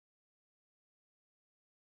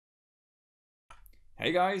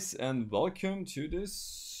Hey guys, and welcome to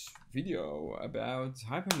this video about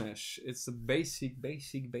Hypermesh. It's a basic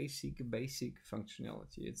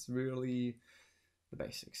functionality. It's really the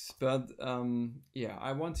basics. But yeah,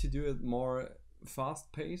 I want to do it more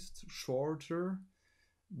fast-paced, shorter.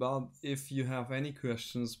 But if you have any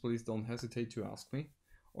questions, please don't hesitate to ask me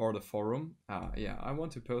or the forum. Yeah, I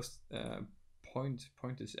want to point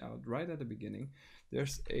this out right at the beginning.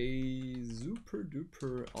 There's a super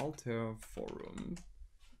duper alter forum.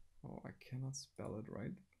 Oh, I cannot spell it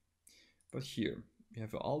right. But here we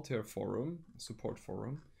have an alter forum, support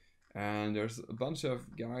forum, and there's a bunch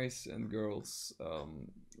of guys and girls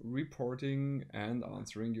reporting and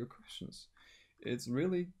answering your questions. It's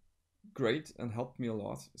really great and helped me a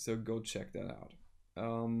lot, so go check that out.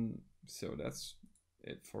 So that's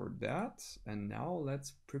it for that, and now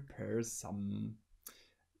let's prepare some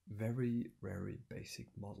very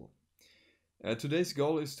basic model. Today's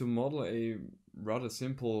goal is to model a rather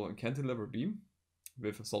simple cantilever beam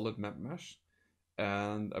with a solid map mesh,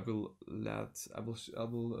 and I will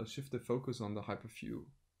shift the focus on the Hyperview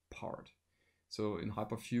part. So in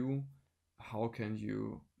Hyperview, how can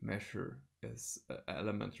you measure this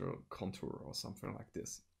elemental contour or something like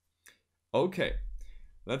this? Okay,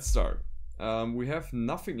 let's start. We have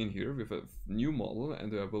nothing in here with a new model,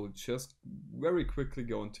 and I will just very quickly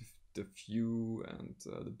go into the view and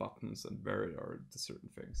the buttons and where are the certain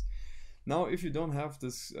things. Now, if you don't have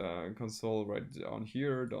this console right down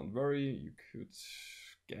here, don't worry, you could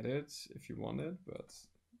get it if you want it, but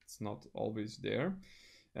it's not always there.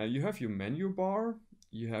 You have your menu bar,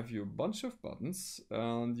 you have your bunch of buttons,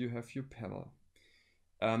 and you have your panel.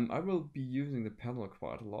 I will be using the panel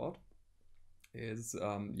quite a lot.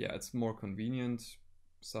 Yeah, it's more convenient,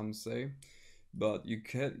 some say, but you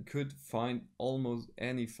could find almost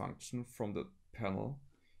any function from the panel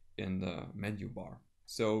in the menu bar.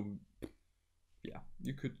 So yeah,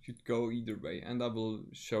 you could go either way, and I will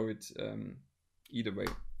show it either way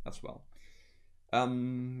as well.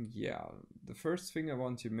 Yeah, the first thing I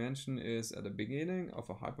want to mention is at the beginning of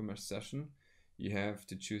a Hypermesh session, you have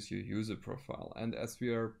to choose your user profile, and as we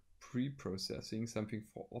are pre-processing something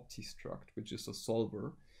for OptiStruct, which is a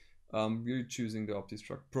solver, we're choosing the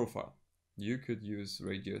OptiStruct profile. You could use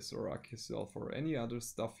Radius or Akiself or any other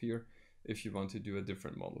stuff here if you want to do a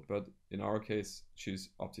different model, but in our case, choose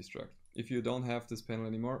OptiStruct. If you don't have this panel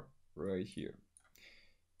anymore, right here.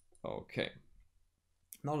 Okay,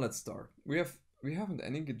 now let's start. We haven't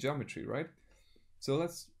any geometry, right? So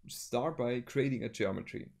let's start by creating a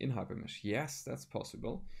geometry in Hypermesh. Yes, that's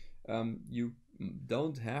possible. You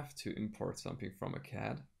don't have to import something from a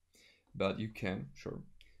CAD, but you can, sure.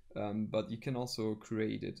 But you can also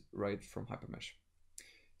create it right from Hypermesh.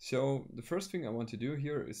 So the first thing I want to do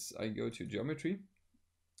here is I go to geometry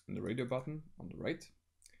and the radio button on the right,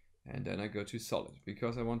 and then I go to solid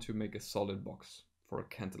because I want to make a solid box for a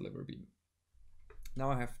cantilever beam. Now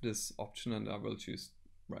I have this option and I will choose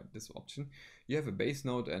this option. You have a base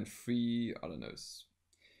node and 3 other nodes.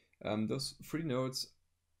 Those 3 nodes,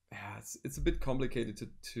 it's a bit complicated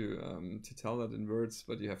to tell that in words,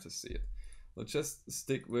 but you have to see it. Well, just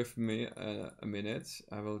stick with me a minute.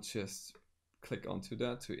 I will just click onto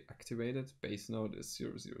that to activate it. Base node is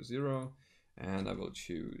 0, 0, 0, and I will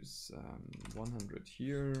choose 100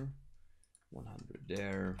 here, 100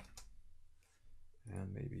 there,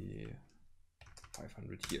 and maybe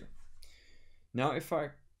 500 here. Now, if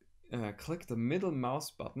I click the middle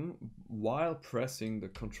mouse button while pressing the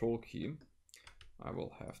control key, I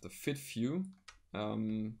will have the fit view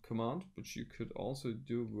command, which you could also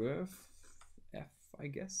do with F, I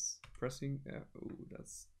guess. Pressing F. Oh,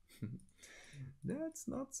 that's that's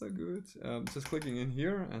not so good. Just clicking in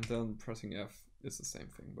here and then pressing F is the same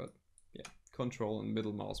thing, but yeah, control and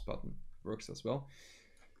middle mouse button works as well.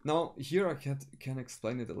 Now here I can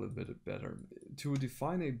explain it a little bit better. To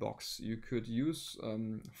define a box, you could use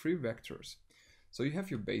 3 vectors. So you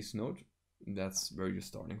have your base node, that's where you're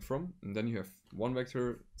starting from, and then you have 1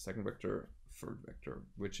 vector, 2nd vector, 3rd vector,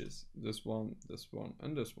 which is this one,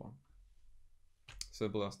 and this one.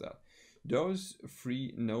 Simple as that. Those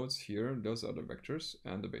 3 nodes here, those are the vectors,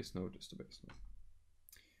 and the base node is the base node.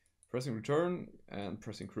 Pressing return and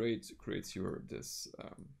pressing create creates this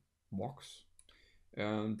box,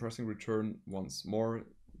 and pressing return once more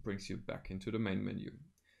brings you back into the main menu.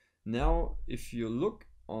 Now, if you look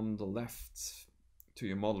on the left to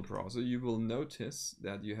your model browser, you will notice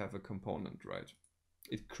that you have a component, right?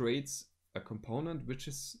 It creates a component which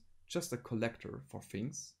is just a collector for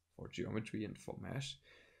things, for geometry and for mesh,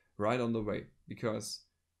 right on the way, because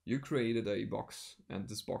you created a box and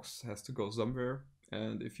this box has to go somewhere,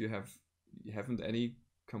 and if you haven't any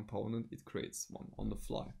component, it creates one on the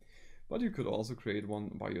fly. but you could also create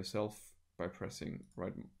one by yourself by pressing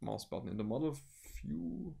right mouse button in the model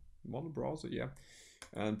view, model browser, yeah,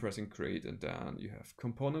 and pressing create, and then you have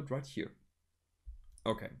component right here.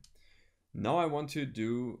 Okay, now I want to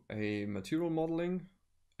do a material modeling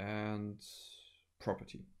and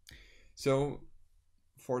property. So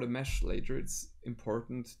for the mesh later, it's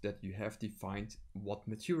important that you have defined what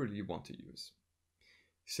material you want to use.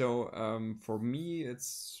 So for me,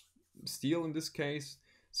 it's steel in this case.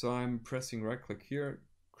 So I'm pressing right click here,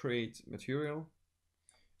 create material,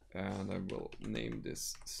 and I will name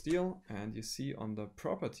this steel. And you see on the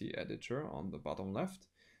property editor on the bottom left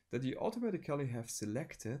that you automatically have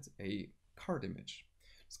selected a card image.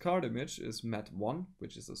 This card image is mat1,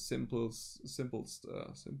 which is a simplest,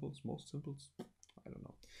 I don't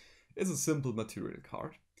know. It's a simple material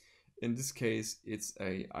card. In this case, it's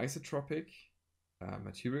a isotropic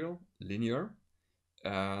material, linear,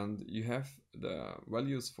 and you have the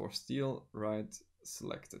values for steel right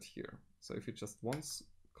selected here. So if you just once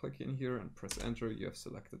click in here and press enter, you have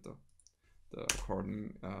selected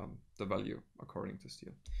the value according to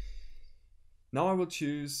steel. Now I will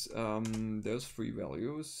choose those three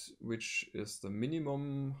values, which is the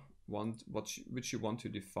minimum one which you want to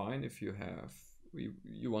define. If you have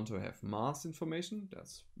you want to have mass information,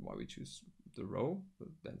 that's why we choose the row, the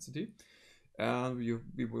density. And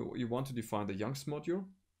you want to define the Young's module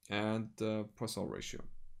and the Poisson ratio.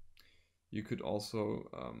 You could also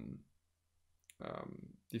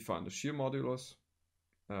define the shear modulus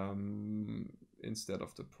instead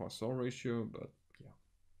of the Poisson ratio, but yeah,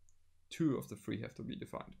 2 of the 3 have to be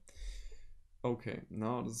defined. Okay,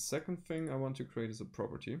 now the second thing I want to create is a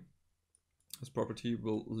property. This property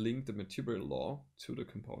will link the material law to the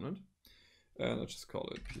component, and I'll just call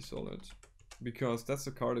it psolid, because that's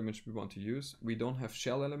the card image we want to use. We don't have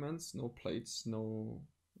shell elements, no plates, no,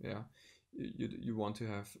 yeah, you want to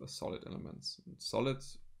have a solid elements. Solid,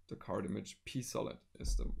 the card image psolid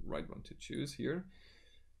is the right one to choose here.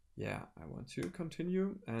 Yeah, I want to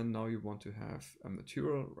continue, and now you want to have a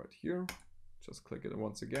material right here. Just click it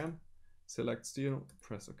once again, select steel,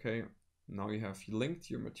 press OK. Now you have linked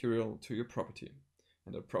your material to your property,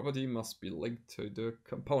 and the property must be linked to the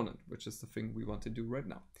component, which is the thing we want to do right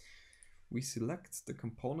now. We select the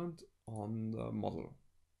component on the model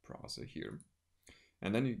browser here,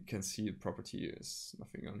 and then you can see the property is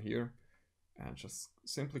nothing on here, and just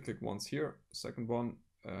simply click once here, second one,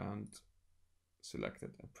 and select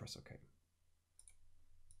it and press OK.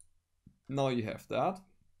 Now you have that,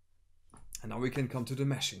 and now we can come to the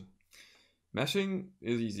meshing. Meshing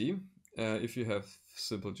is easy. If you have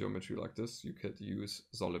simple geometry like this, you could use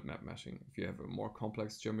solid map meshing. If you have a more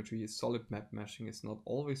complex geometry, solid map meshing is not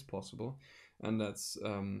always possible, and that's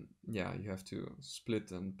yeah, you have to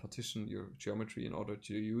split and partition your geometry in order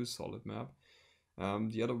to use solid map.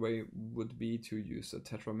 The other way would be to use a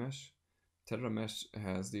tetramesh. Tetramesh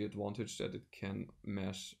has the advantage that it can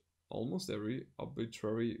mesh almost every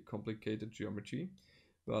arbitrary complicated geometry,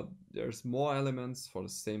 but there's more elements for the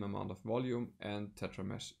same amount of volume, and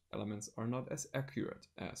tetramesh elements are not as accurate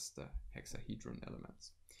as the hexahedron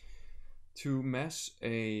elements. To mesh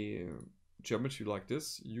a geometry like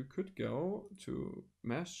this, you could go to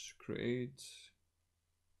mesh, create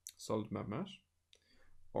solid map mesh,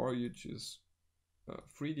 or you choose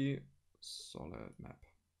 3D solid map.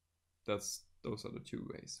 Those are the 2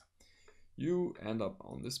 ways. You end up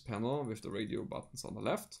on this panel with the radio buttons on the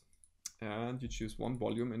left, and you choose one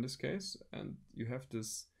volume in this case, and you have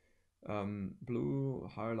this blue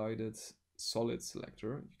highlighted solid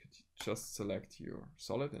selector. You could just select your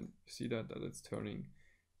solid, and you see that it's turning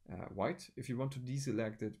white. If you want to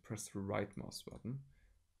deselect it, press the right mouse button.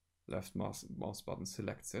 Left mouse button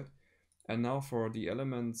selects it. And now for the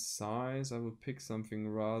element size, I will pick something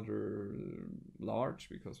rather large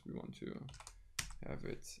because we want to have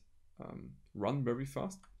it run very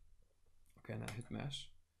fast. Okay, and I hit mesh,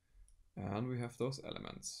 and we have those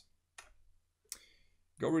elements.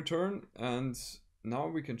 Go return, and now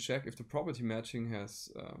we can check if the property matching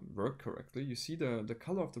has worked correctly. You see the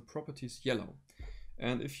color of the property is yellow,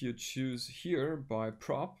 and if you choose here by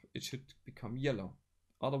prop, it should become yellow.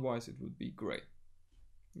 Otherwise it would be gray.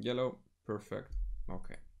 Yellow, perfect.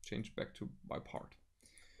 Okay, change back to by part.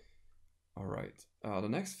 All right, the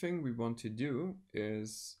next thing we want to do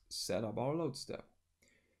is set up our load step.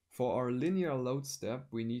 For our linear load step,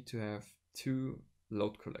 we need to have 2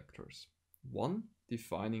 load collectors. One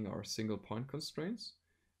defining our single point constraints,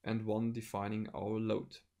 and one defining our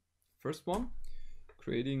load. First one,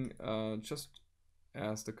 creating just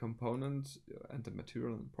as the component and the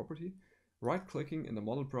material and property, right-clicking in the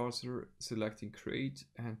model browser, selecting create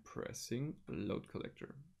and pressing load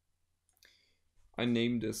collector. I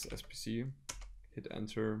name this SPC, hit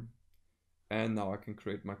enter, and now I can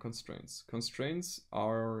create my constraints. Constraints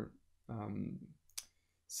are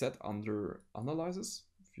set under analysis.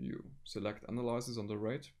 If you select analysis on the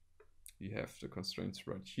right, you have the constraints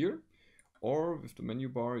right here, or with the menu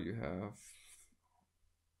bar you have,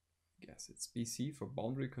 I guess it's BC for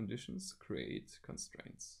boundary conditions, create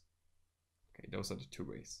constraints. Okay, those are the two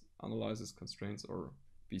ways, analysis constraints or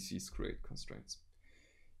BC's create constraints.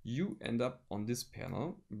 You end up on this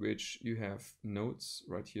panel, which you have nodes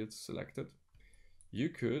right here selected. You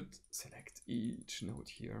could select each node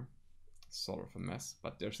here, sort of a mess,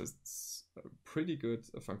 but there's a pretty good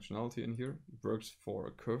functionality in here. It works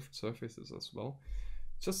for curved surfaces as well.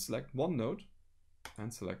 Just select one node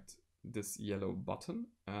and select this yellow button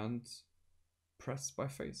and press by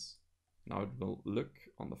face. Now it will look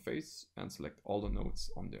on the face and select all the nodes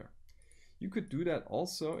on there. You could do that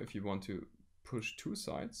also if you want to push two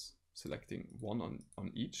sides, selecting one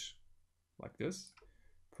on each, like this,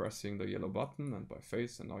 pressing the yellow button and by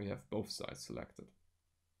face, and now you have both sides selected.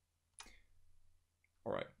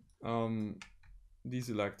 All right,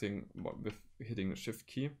 deselecting with hitting the shift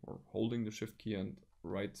key or holding the shift key and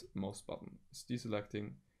right mouse button is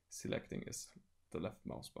deselecting, selecting is the left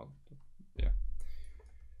mouse button. Yeah.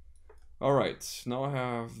 All right, now I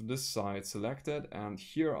have this side selected, and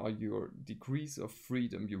here are your degrees of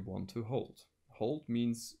freedom you want to hold. Hold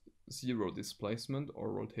means 0 displacement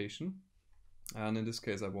or rotation, and in this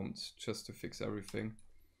case I want just to fix everything.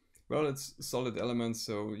 Well, it's solid elements,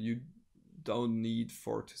 so you don't need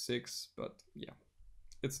 4 to 6, but yeah,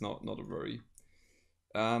 it's not a worry.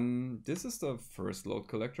 This is the first load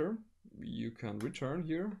collector. You can return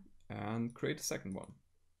here and create a second one.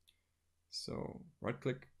 So right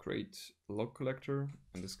click, create load collector.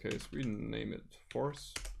 In this case, we name it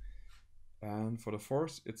force. And for the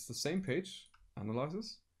force, it's the same page,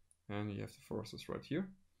 analysis, and you have the forces right here.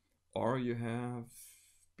 Or you have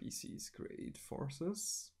BC's create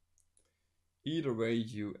forces. Either way,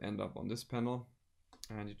 you end up on this panel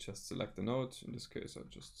and you just select the node. In this case, I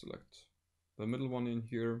just select the middle one in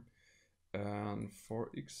here. And for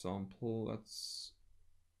example,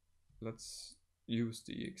 let's use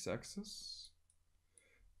the x-axis,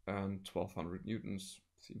 and 1200 newtons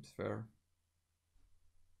seems fair.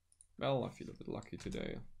 Well, I feel a bit lucky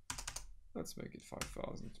today. Let's make it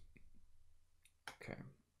 5000. Okay.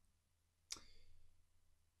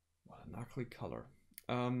 What an ugly color.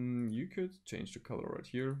 You could change the color right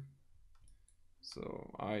here.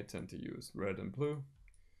 So I tend to use red and blue.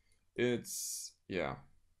 It's, yeah,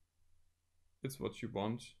 it's what you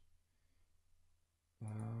want.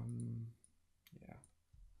 Yeah,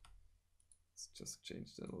 let's just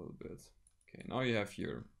change that a little bit. Okay, now you have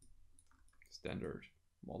your standard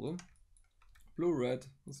model. Blue, red,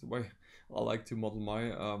 that's the way I like to model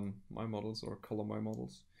my my models, or color my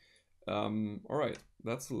models. All right,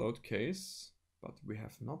 that's the load case, but we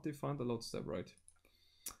have not defined the load step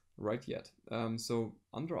right yet. So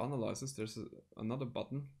under analysis, there's another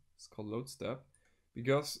button. It's called load step,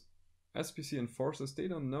 because SPC and forces, they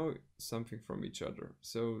don't know something from each other,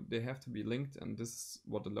 so they have to be linked, and this is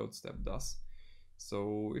what the load step does.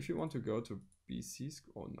 So if you want to go to BC's,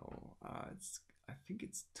 oh no, I think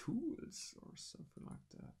it's tools or something like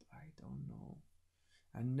that. I don't know.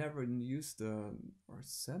 I never used the, or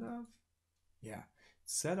setup. Yeah,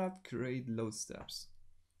 setup, create load steps,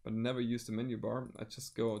 but never used the menu bar. I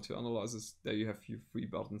just go to analysis. There you have your 3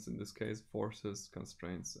 buttons in this case: forces,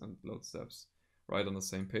 constraints, and load steps, right on the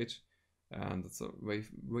same page. And it's a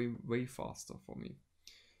way faster for me.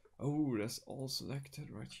 Oh, that's all selected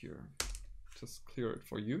right here. Just clear it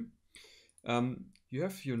for you. You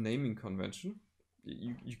have your naming convention.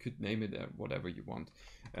 You could name it whatever you want.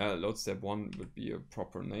 Load step 1 would be a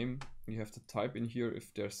proper name. You have to type in here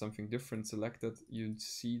if there's something different selected. You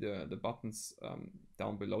see the buttons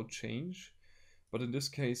down below change. But in this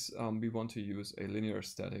case, we want to use a linear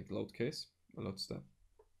static load case, a load step.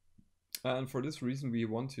 And for this reason, we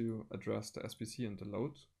want to address the SPC and the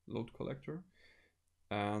load collector.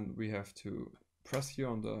 And we have to press here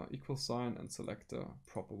on the equal sign and select the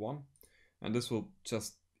proper one. And this will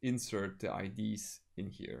just insert the IDs in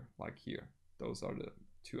here, like here. Those are the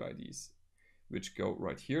 2 IDs, which go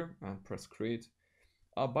right here, and press create.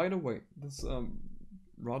 By the way, this is a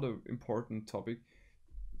rather important topic.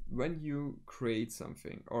 When you create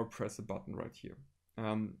something or press a button right here,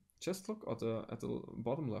 just look at the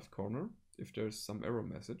bottom left corner if there's some error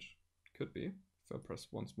message. Could be. If I press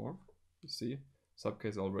once more, you see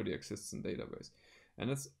subcase already exists in database.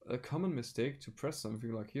 And it's a common mistake to press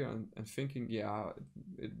something like here and thinking, yeah,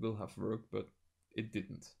 it will have worked, but it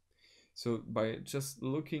didn't. So by just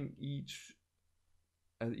looking each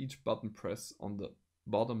at each button press on the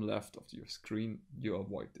bottom left of your screen, you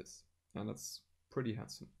avoid this. And that's pretty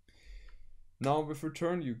handsome. Now with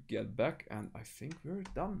return, you get back, and I think we're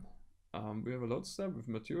done. We have a load step with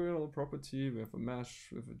material property, we have a mesh,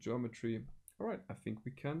 with a geometry. All right, I think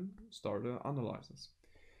we can start analysis.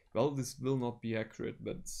 Well, this will not be accurate,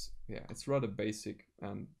 but it's rather basic,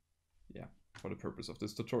 and yeah, for the purpose of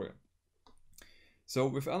this tutorial. So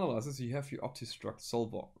with analysis, you have your OptiStruct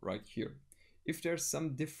solver right here. If there's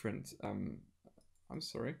some different,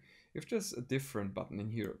 if there's a different button in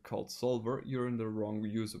here called solver, you're in the wrong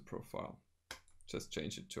user profile. Just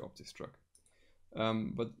change it to OptiStruct.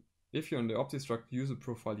 But if you're in the OptiStruct user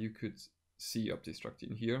profile, you could see OptiStruct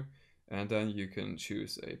in here, and then you can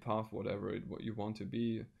choose a path, whatever what you want to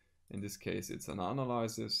be. In this case, it's an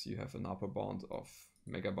analysis. You have an upper bound of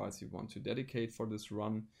megabytes you want to dedicate for this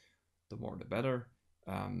run. The more the better.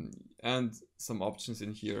 And some options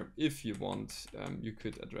in here. If you want, you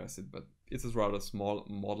could address it, but it's a rather small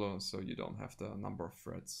model, so you don't have the number of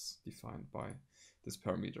threads defined by this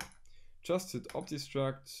parameter. Just hit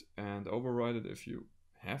OptiStruct and override it if you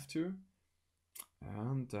have to.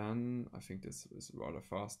 And then I think this is rather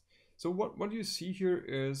fast. So what you see here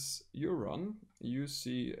is your run. You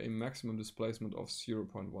see a maximum displacement of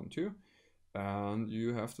 0.12, and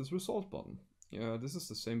you have this result button. Yeah, this is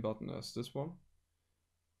the same button as this one,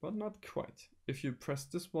 but not quite. If you press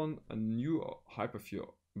this one, a new Hyperview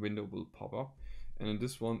window will pop up, and in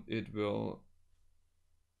this one it will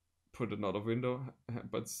put another window,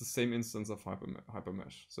 but it's the same instance of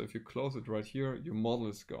Hypermesh. So if you close it right here, your model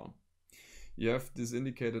is gone. You have this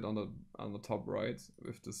indicated on the top right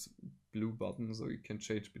with this blue button, so you can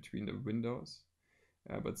change between the windows,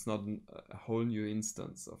 but it's not a whole new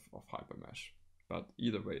instance of Hypermesh. But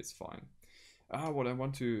either way, it's fine. What I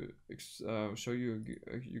want to show you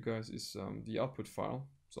guys is the output file.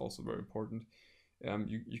 It's also very important.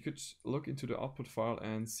 You could look into the output file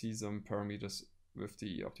and see some parameters with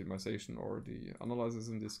the optimization or the analysis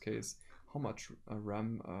in this case, how much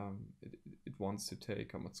RAM it wants to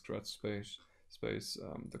take, how much scratch space,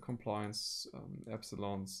 the compliance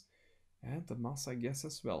epsilons, and the mass, I guess,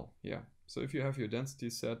 as well. Yeah, so if you have your density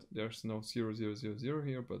set, there's no 0000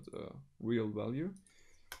 here, but real value.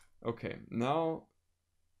 Okay, now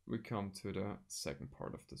we come to the second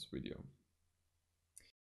part of this video.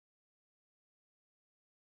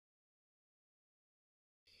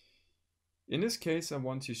 In this case, I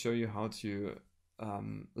want to show you how to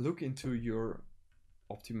look into your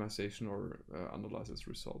optimization or analysis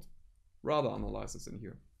result. Rather analysis in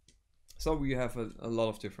here. So we have a lot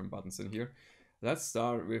of different buttons in here. Let's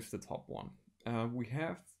start with the top one. We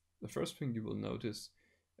have the first thing you will notice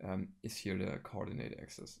is here the coordinate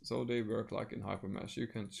axis. So they work like in Hypermesh. You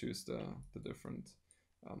can choose the different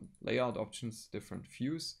layout options, different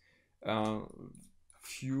views.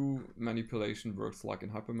 View manipulation works like in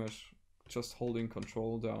Hypermesh, just holding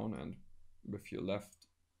control down, and with your left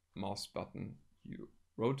mouse button you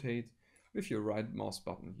rotate, with your right mouse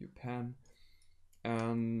button you pan.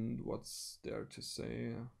 And what's there to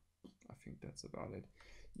say? I think that's about it.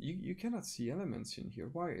 You cannot see elements in here.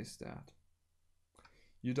 Why is that?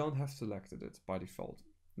 You don't have selected it by default.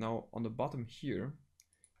 Now on the bottom here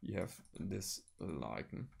you have this little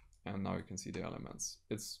icon, and now you can see the elements.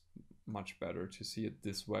 It's much better to see it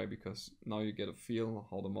this way, because now you get a feel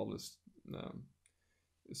how the model is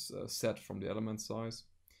set from the element size.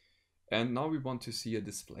 And now we want to see a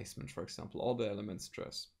displacement, for example, all the element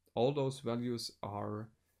stress. All those values are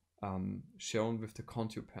shown with the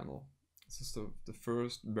contour panel. This is the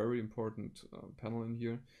first very important panel in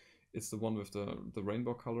here. It's the one with the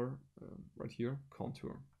rainbow color right here,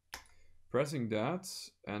 contour. Pressing that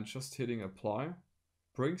and just hitting apply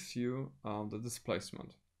brings you the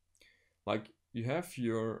displacement. Like you have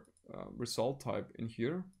your result type in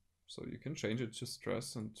here, so you can change it to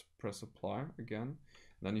stress and press apply again.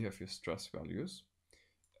 Then you have your stress values,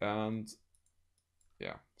 and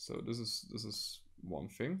yeah, so this is one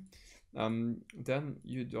thing. Then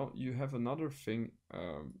you have another thing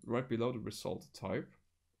right below the result type.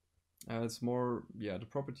 It's more the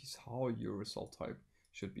properties how your result type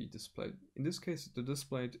should be displayed. In this case, the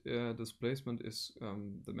displayed displacement is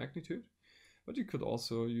the magnitude, but you could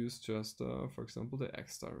also use just for example the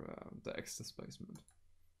x displacement.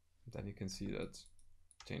 Then you can see that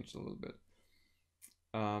changed a little bit.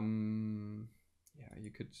 Yeah,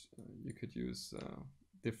 you could use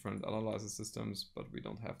different analysis systems, but we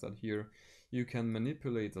don't have that here. You can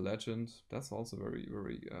manipulate the legend. That's also very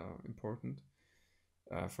important.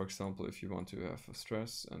 For example, if you want to have a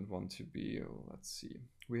stress and want to be, let's see,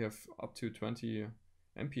 we have up to 20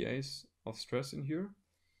 MPAs of stress in here.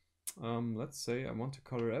 let's say I want to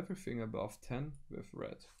color everything above 10 with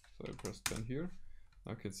red. So I press 10 here.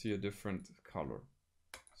 I can see a different color.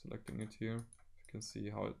 Selecting it here, you can see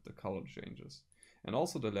how the color changes. And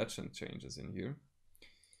also the legend changes in here.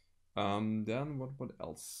 Then what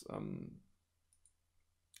else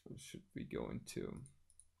should we go into?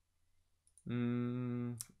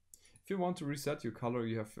 If you want to reset your color,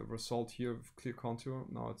 you have a result here with clear contour.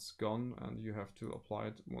 Now it's gone and you have to apply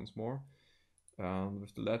it once more.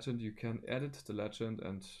 With the legend, you can edit the legend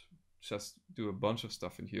and just do a bunch of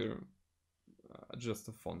stuff in here. Adjust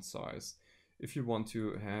the font size. If you want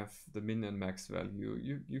to have the min and max value,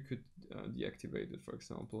 you could deactivate it, for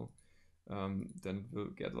example. Then it will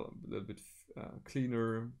get a little bit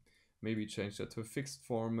cleaner. Maybe change that to a fixed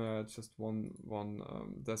format, just one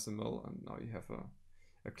decimal, and now you have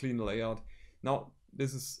a clean layout. Now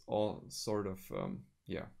this is all sort of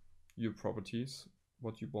your properties,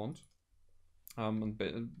 what you want. And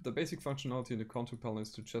the basic functionality in the contour panel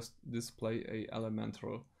is to just display a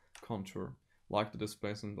elemental contour, like the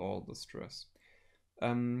displacement or the stress.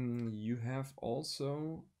 You have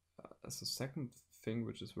also, as a second thing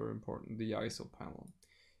which is very important, the ISO panel.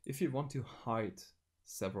 If you want to hide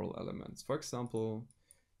several elements, for example,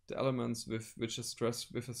 the elements with a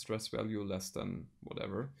stress value less than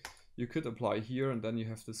whatever, you could apply here, and then you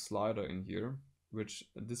have this slider in here which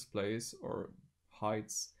displays or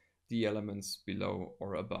hides the elements below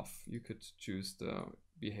or above. You could choose the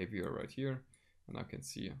behavior right here, and I can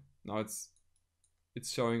see now it's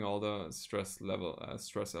showing all the stress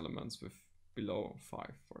elements with below 5,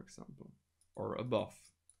 for example, or above.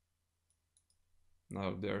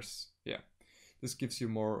 Now there's, this gives you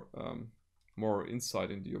more insight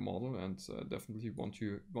into your model, and definitely want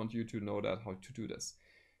you to know that how to do this.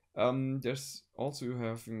 There's also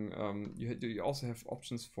you also have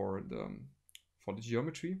options for the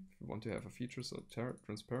geometry. If you want to have a feature so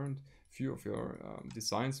transparent view of your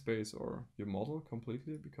design space or your model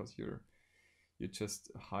completely, because you're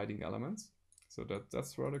just hiding elements. So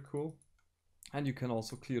that's rather cool. And you can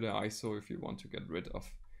also clear the ISO if you want to get rid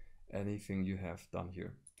of anything you have done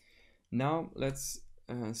here. Now let's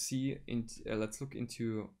look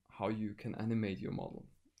into how you can animate your model.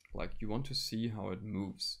 Like, you want to see how it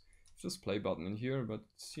moves. Just play button in here, but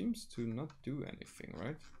it seems to not do anything,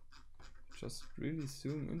 right? Just really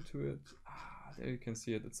zoom into it. There you can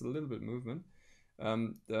see it. It's a little bit movement.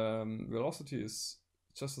 The velocity is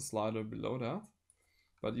just a slider below that,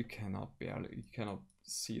 but you cannot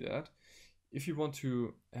see that. If you want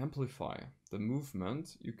to amplify the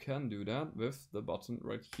movement, you can do that with the button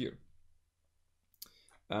right here.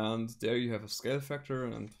 And there you have a scale factor,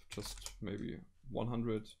 and just maybe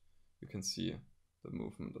 100, you can see the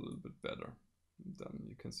movement a little bit better. Then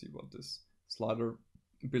you can see what this slider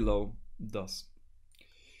below does.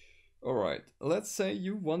 All right, let's say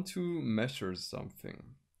you want to measure something.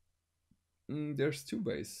 There's two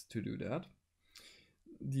ways to do that.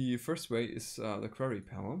 The first way is the query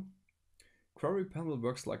panel. Query panel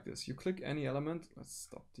works like this. You click any element. Let's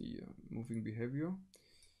stop the moving behavior.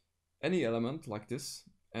 Any element like this,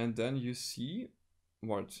 and then you see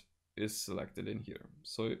what is selected in here.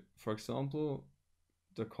 So, for example,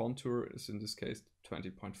 the contour is in this case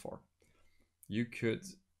 20.4. You could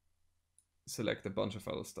select a bunch of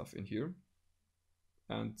other stuff in here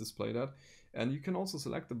and display that. And you can also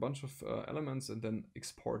select a bunch of elements and then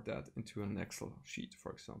export that into an Excel sheet,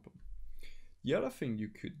 for example. The other thing you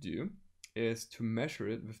could do is to measure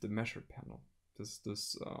it with the measure panel.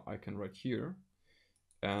 This icon right here.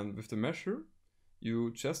 And with the measure,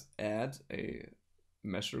 you just add a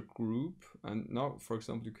measure group. And now, for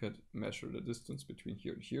example, you could measure the distance between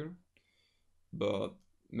here and here. But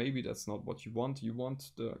maybe that's not what you want. You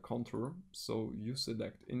want the contour. So you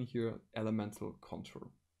select in here elemental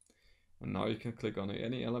contour. And now you can click on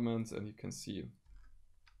any element and you can see,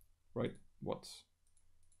 right, what,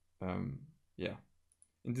 in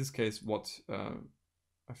this case, what,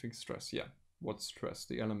 I think stress, what stress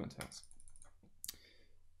the element has.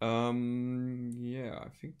 I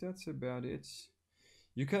think that's about it.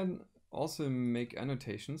 You can also make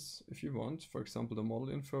annotations if you want. For example, the model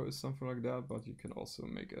info is something like that, but you can also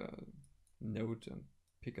make a note and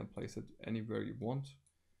pick and place it anywhere you want.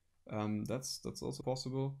 That's also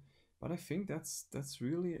possible. But I think that's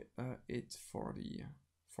really it for the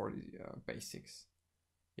basics.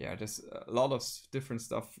 Yeah, there's a lot of different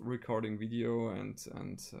stuff, recording video and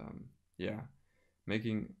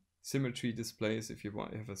making symmetry displays if you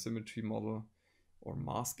have a symmetry model, or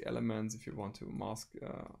mask elements if you want to mask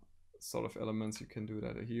sort of elements. You can do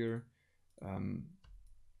that here.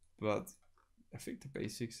 But I think the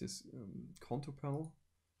basics is contour panel,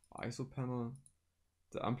 ISO panel,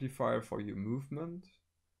 the amplifier for your movement,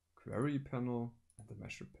 query panel, and the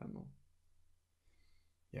measure panel.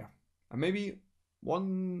 Yeah, and maybe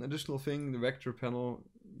one additional thing, the vector panel,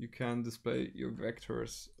 you can display your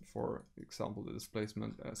vectors, for example, the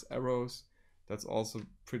displacement as arrows. That's also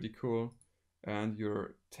pretty cool. And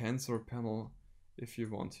your tensor panel, if you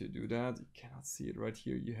want to do that, you cannot see it right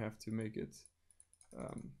here. You have to make it,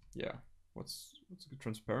 yeah, what's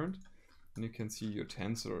transparent, and you can see your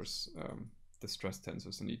tensors, the stress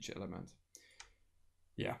tensors in each element.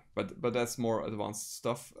 Yeah, but that's more advanced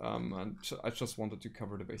stuff, and I just wanted to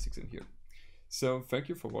cover the basics in here. So thank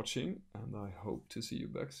you for watching, and I hope to see you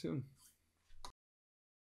back soon.